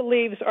 All the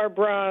leaves are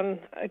brown,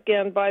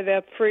 again, by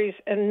that freeze,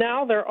 and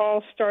now they're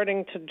all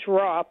starting to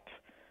drop.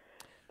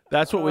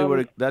 That's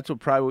what that's what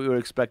probably we would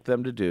expect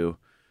them to do.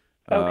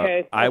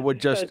 Okay. I would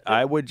just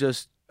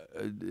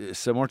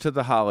similar to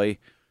the holly,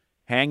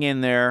 hang in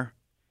there,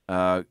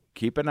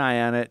 keep an eye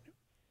on it.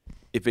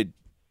 If it,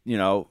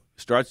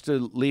 starts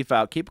to leaf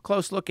out, keep a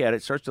close look at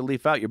it. Starts to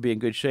leaf out, you'll be in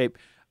good shape.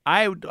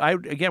 I would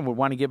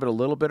want to give it a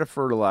little bit of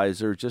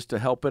fertilizer just to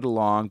help it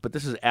along. But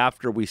this is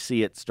after we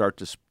see it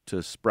start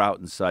to sprout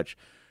and such.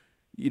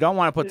 You don't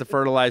want to put the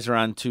fertilizer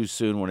on too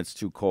soon when it's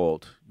too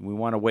cold. We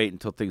want to wait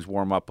until things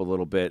warm up a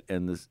little bit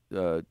and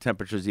the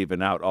temperatures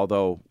even out.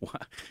 Although,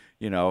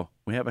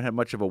 we haven't had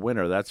much of a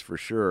winter, that's for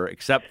sure,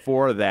 except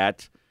for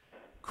that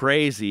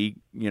crazy,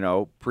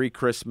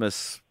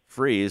 pre-Christmas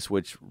freeze,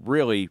 which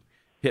really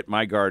hit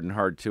my garden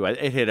hard too.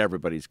 It hit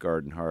everybody's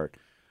garden hard.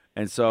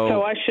 And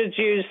so I should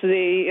use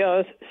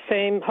the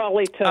same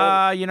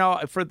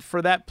Hollytone.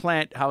 For that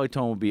plant,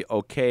 Hollytone would be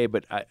okay,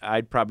 but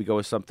I'd probably go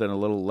with something a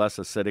little less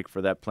acidic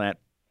for that plant.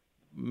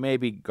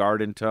 Maybe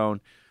Garden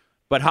Tone,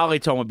 but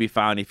Hollytone would be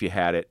fine if you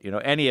had it.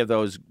 Any of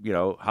those,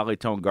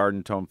 Hollytone,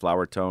 Garden Tone,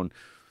 Flower Tone,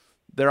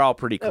 they're all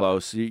pretty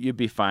close. You'd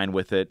be fine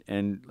with it.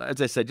 And as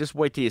I said, just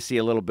wait till you see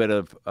a little bit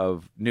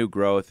of new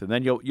growth, and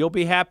then you'll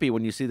be happy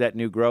when you see that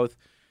new growth.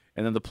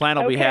 And then the plant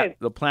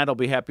will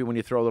be happy when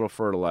you throw a little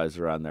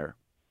fertilizer on there.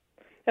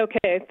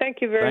 Okay,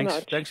 thank you very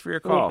much. Thanks for your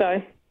call.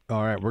 Bye.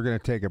 All right, we're going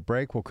to take a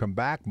break. We'll come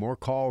back. More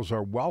calls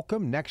are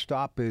welcome. Next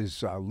stop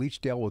is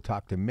Leechdale. We'll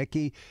talk to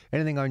Mickey.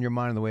 Anything on your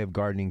mind in the way of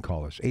gardening,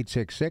 call us.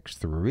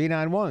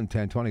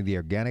 866-391-1020, The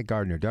Organic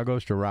Gardener. Doug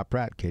Oster, Rob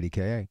Pratt,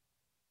 KDKA.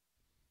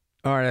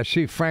 All right, I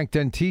see Frank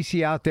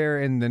Dentisi out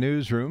there in the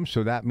newsroom,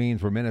 so that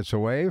means we're minutes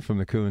away from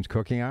the Coons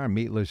Cooking Hour.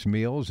 Meatless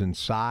meals and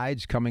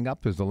sides coming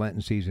up as the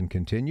Lenten season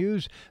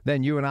continues.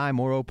 Then you and I,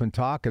 more open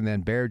talk, and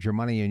then Baird, Your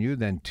Money and You.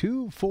 Then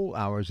 2 full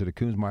hours of the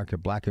Coons Market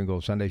Black and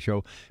Gold Sunday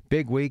Show.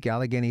 Big week,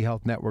 Allegheny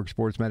Health Network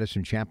Sports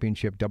Medicine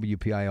Championship,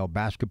 WPIL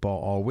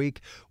basketball all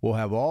week. We'll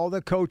have all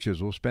the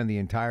coaches. We'll spend the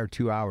entire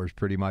 2 hours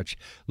pretty much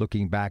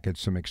looking back at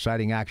some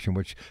exciting action,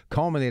 which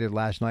culminated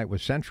last night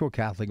with Central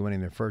Catholic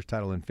winning their first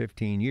title in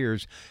 15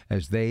 years.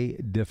 As they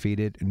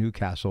defeated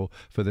Newcastle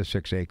for the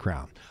 6A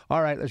crown.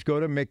 All right, let's go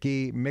to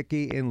Mickey.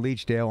 Mickey in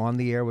Leechdale on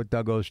the air with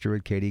Doug Oster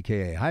at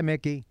KDKA. Hi,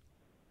 Mickey.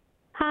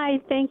 Hi,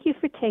 thank you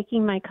for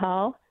taking my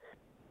call.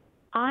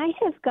 I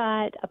have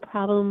got a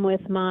problem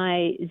with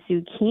my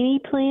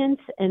zucchini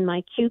plants and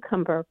my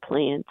cucumber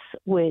plants,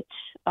 which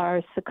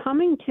are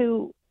succumbing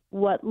to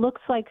what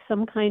looks like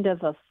some kind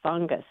of a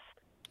fungus,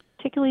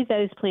 particularly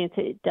those plants.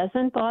 It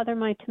doesn't bother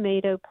my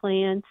tomato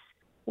plants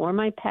or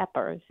my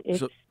peppers.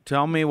 So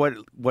tell me what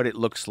it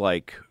looks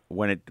like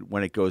when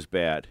it goes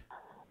bad.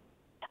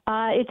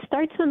 It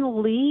starts on the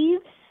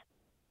leaves,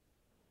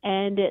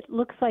 and it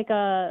looks like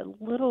a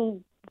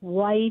little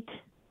white.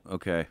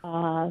 Okay.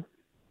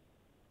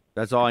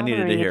 That's all I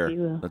needed to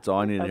hear. That's all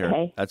I needed to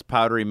hear. That's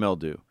powdery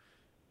mildew.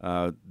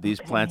 These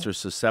plants are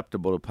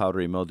susceptible to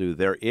powdery mildew.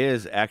 There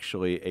is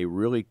actually a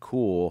really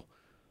cool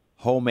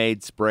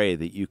homemade spray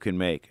that you can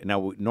make.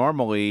 Now,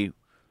 normally,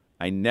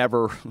 I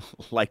never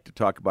like to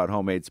talk about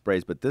homemade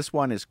sprays, but this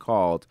one is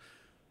called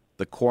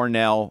the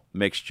Cornell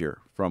Mixture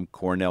from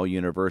Cornell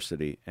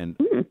University.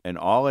 And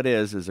all it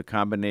is a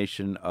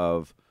combination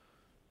of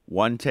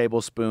 1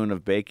 tablespoon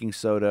of baking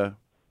soda,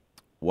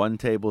 1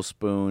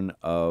 tablespoon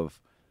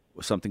of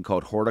something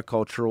called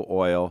horticultural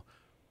oil,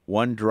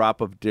 1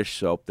 drop of dish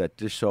soap. That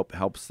dish soap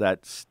helps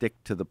that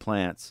stick to the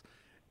plants,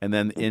 and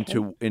then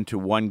into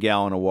 1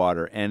 gallon of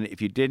water. And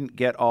if you didn't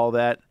get all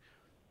that,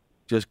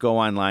 just go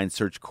online,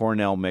 search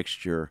Cornell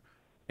Mixture,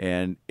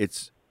 and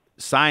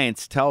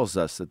science tells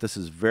us that this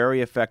is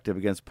very effective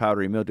against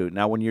powdery mildew.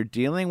 Now, when you're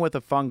dealing with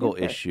a fungal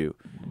issue,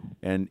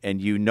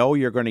 and you know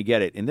you're going to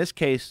get it, in this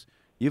case,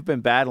 you've been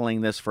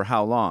battling this for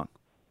how long?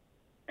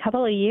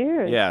 Couple of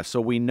years. Yeah,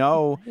 so we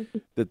know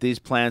that these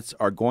plants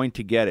are going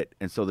to get it.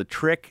 And so the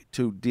trick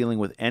to dealing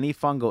with any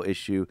fungal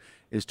issue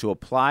is to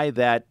apply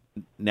that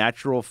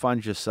natural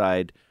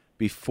fungicide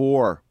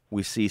before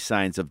we see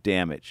signs of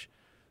damage,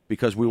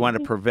 because we want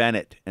to prevent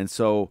it. And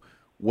so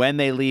when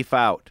they leaf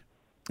out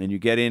and you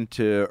get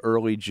into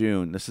early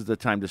June, this is the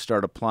time to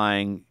start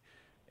applying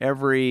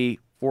every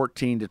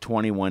 14 to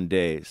 21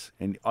 days.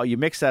 And you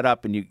mix that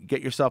up and you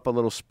get yourself a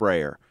little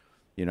sprayer,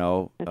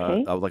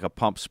 like a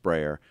pump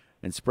sprayer,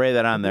 and spray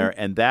that on there,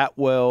 and that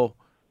will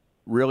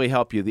really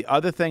help you. The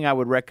other thing I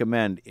would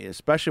recommend,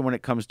 especially when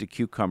it comes to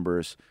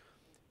cucumbers,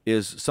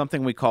 is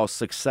something we call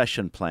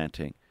succession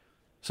planting.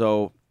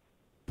 So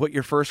put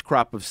your first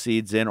crop of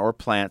seeds in, or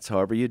plants,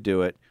 however you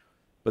do it,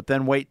 but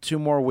then wait 2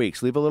 more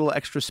weeks. Leave a little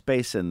extra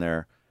space in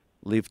there.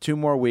 Leave 2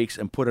 more weeks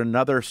and put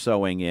another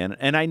sowing in.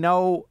 And I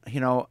know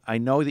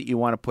that you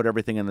want to put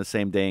everything in the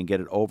same day and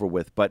get it over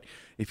with, but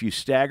if you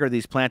stagger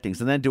these plantings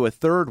and then do a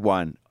third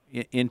one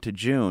into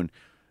June,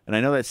 and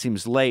I know that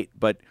seems late,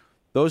 but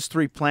those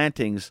 3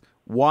 plantings,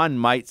 one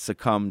might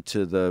succumb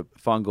to the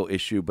fungal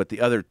issue, but the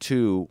other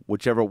 2,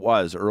 whichever it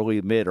was, early,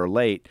 mid, or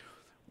late,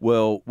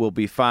 will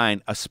be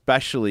fine,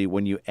 especially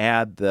when you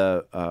add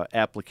the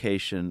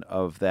application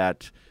of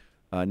that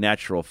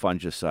natural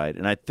fungicide.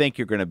 And I think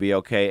you're going to be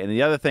okay. And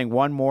the other thing,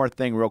 one more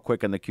thing real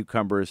quick on the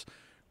cucumbers,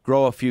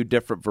 grow a few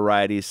different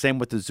varieties. Same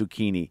with the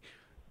zucchini.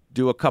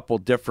 Do a couple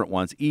different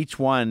ones. Each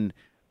one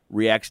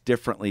reacts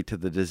differently to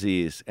the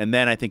disease, and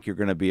then I think you're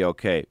going to be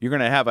okay. You're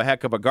going to have a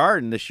heck of a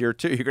garden this year,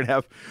 too. You're going to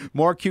have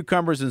more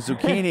cucumbers and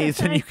zucchinis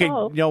than you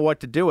can know what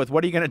to do with.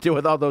 What are you going to do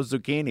with all those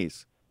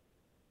zucchinis?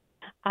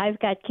 I've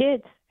got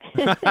kids.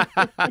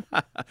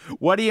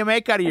 What do you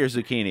make out of your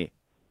zucchini?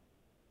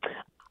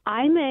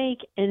 I make,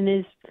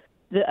 the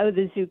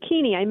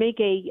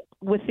zucchini,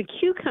 with the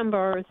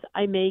cucumbers,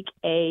 I make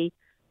a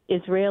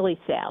Israeli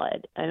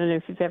salad. I don't know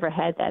if you've ever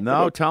had that.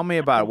 No, tell me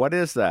about it. What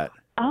is that?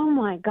 Oh,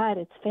 my God,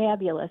 it's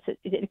fabulous.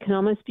 It can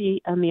almost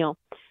be a meal.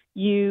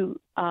 You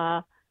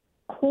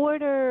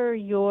quarter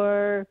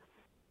your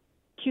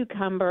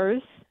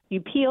cucumbers,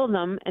 you peel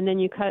them, and then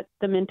you cut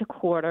them into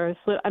quarters.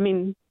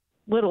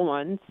 Little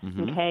ones,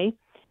 okay?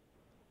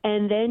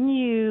 And then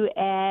you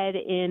add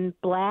in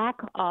black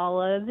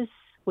olives,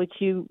 which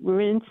you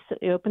rinse,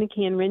 you open a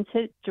can, rinse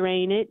it,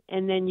 drain it,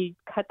 and then you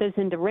cut those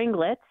into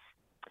ringlets.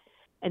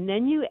 And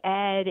then you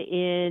add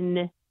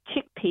in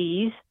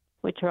chickpeas,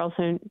 which are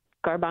also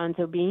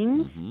garbanzo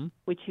beans,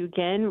 which you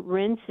again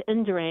rinse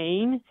and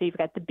drain. So you've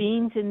got the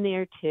beans in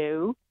there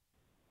too.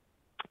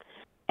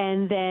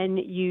 And then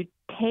you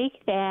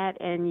take that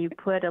and you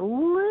put a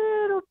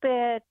little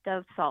bit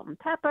of salt and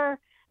pepper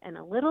and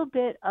a little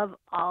bit of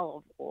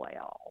olive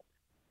oil.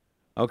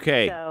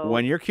 Okay, so,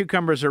 when your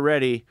cucumbers are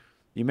ready,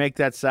 you make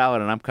that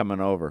salad and I'm coming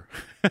over.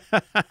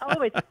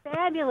 Oh, it's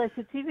fabulous.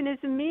 It's even as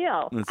a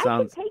meal. I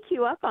can take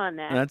you up on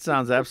that. That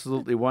sounds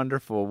absolutely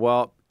wonderful.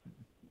 Well,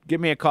 give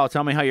me a call.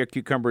 Tell me how your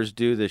cucumbers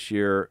do this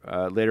year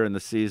later in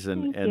the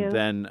season. Thank you.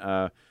 Then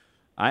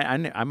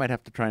I might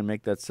have to try and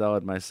make that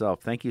salad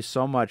myself. Thank you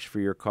so much for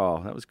your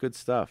call. That was good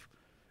stuff.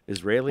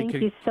 Thank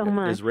you so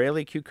much.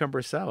 Israeli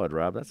cucumber salad,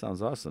 Rob. That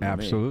sounds awesome.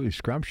 Absolutely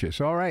scrumptious.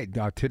 All right.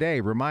 Today,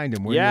 remind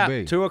them where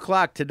you'll be. 2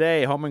 o'clock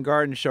today, Home and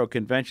Garden Show,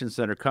 Convention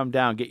Center. Come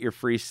down, get your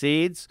free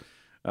seeds,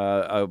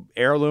 a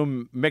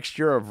heirloom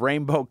mixture of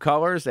rainbow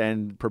colors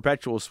and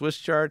perpetual Swiss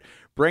chard.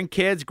 Bring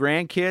kids,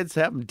 grandkids,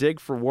 have them dig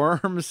for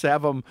worms,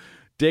 have them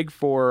dig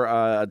for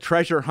a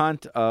treasure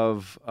hunt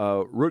of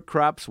root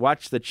crops.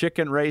 Watch the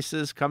chicken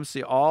races. Come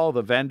see all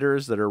the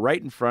vendors that are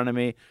right in front of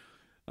me.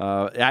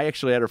 I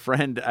actually had a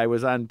friend. I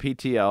was on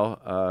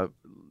PTL.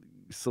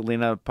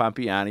 Selena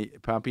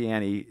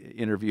Pompiani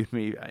interviewed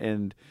me,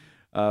 and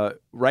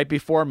right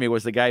before me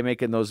was the guy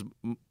making those,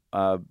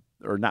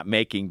 or not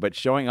making, but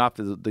showing off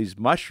these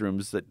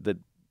mushrooms that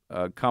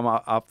come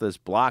off this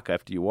block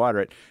after you water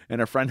it.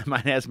 And a friend of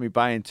mine has me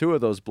buying 2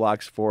 of those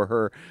blocks for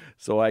her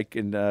so I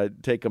can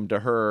take them to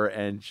her,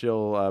 and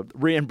she'll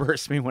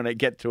reimburse me when I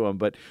get to them.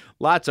 But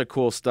lots of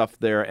cool stuff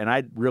there, and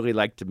I'd really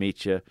like to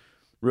meet you.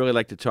 Really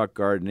like to talk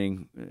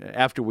gardening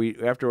after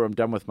I'm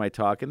done with my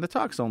talk, and the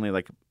talk's only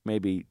like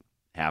maybe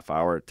half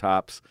hour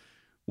tops.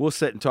 We'll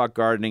sit and talk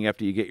gardening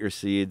after you get your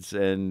seeds.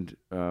 And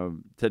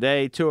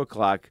today, 2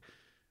 o'clock,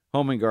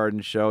 Home and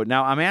Garden Show.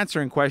 Now, I'm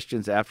answering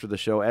questions after the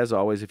show, as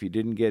always. If you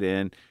didn't get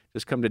in,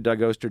 just come to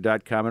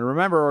DougOster.com. And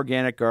remember,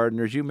 organic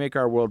gardeners, you make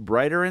our world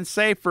brighter and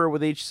safer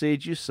with each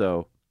seed you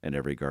sow and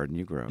every garden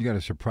you grow. You got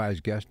a surprise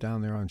guest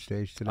down there on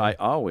stage today? I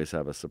always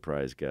have a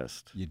surprise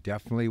guest. You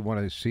definitely want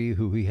to see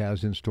who he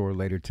has in store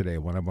later today,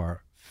 one of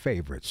our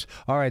favorites.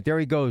 All right, there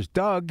he goes,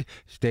 Doug.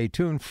 Stay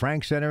tuned.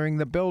 Frank's entering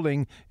the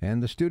building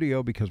and the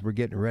studio because we're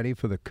getting ready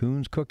for the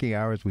Coons Cookie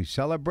Hour as we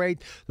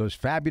celebrate those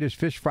fabulous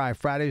Fish Fry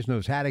Fridays and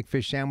those haddock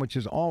fish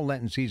sandwiches all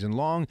Lenten season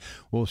long.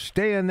 We'll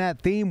stay in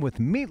that theme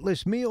with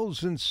meatless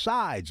meals and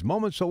sides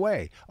moments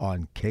away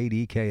on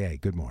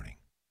KDKA. Good morning.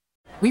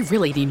 We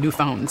really need new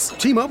phones.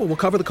 T-Mobile will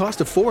cover the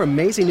cost of 4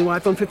 amazing new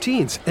iPhone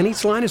 15s, and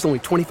each line is only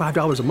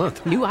 $25 a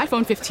month. New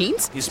iPhone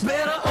 15s? It's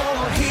better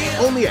over here.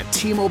 Only at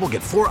T-Mobile,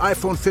 get 4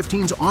 iPhone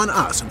 15s on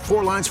us and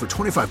 4 lines for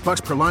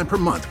 $25 per line per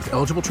month with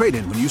eligible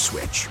trade-in when you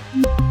switch.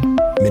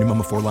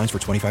 Minimum of 4 lines for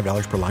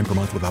 $25 per line per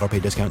month with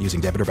autopay discount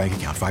using debit or bank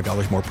account.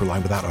 $5 more per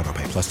line without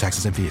autopay, plus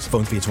taxes and fees.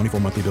 Phone fee at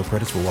 24 monthly bill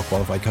credits for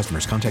well-qualified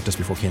customers. Contact us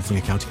before canceling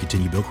account to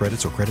continue bill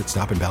credits or credit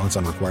stop and balance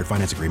on required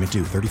finance agreement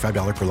due.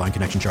 $35 per line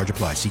connection charge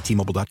applies. See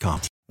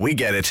T-Mobile.com. We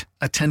get it.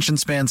 Attention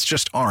spans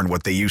just aren't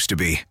what they used to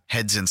be.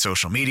 Heads in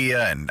social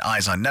media and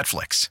eyes on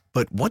Netflix.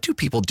 But what do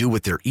people do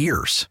with their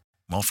ears?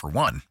 Well, for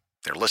one,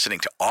 they're listening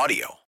to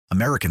audio.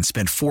 Americans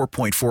spend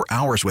 4.4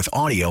 hours with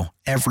audio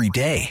every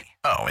day.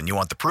 Oh, and you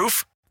want the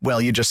proof? Well,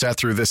 you just sat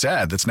through this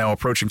ad that's now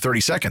approaching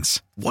 30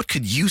 seconds. What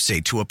could you say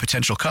to a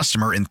potential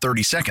customer in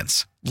 30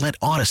 seconds? Let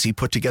Odyssey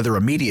put together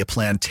a media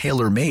plan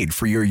tailor-made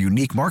for your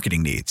unique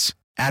marketing needs.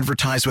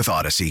 Advertise with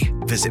Odyssey.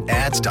 Visit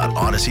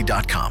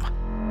ads.odyssey.com.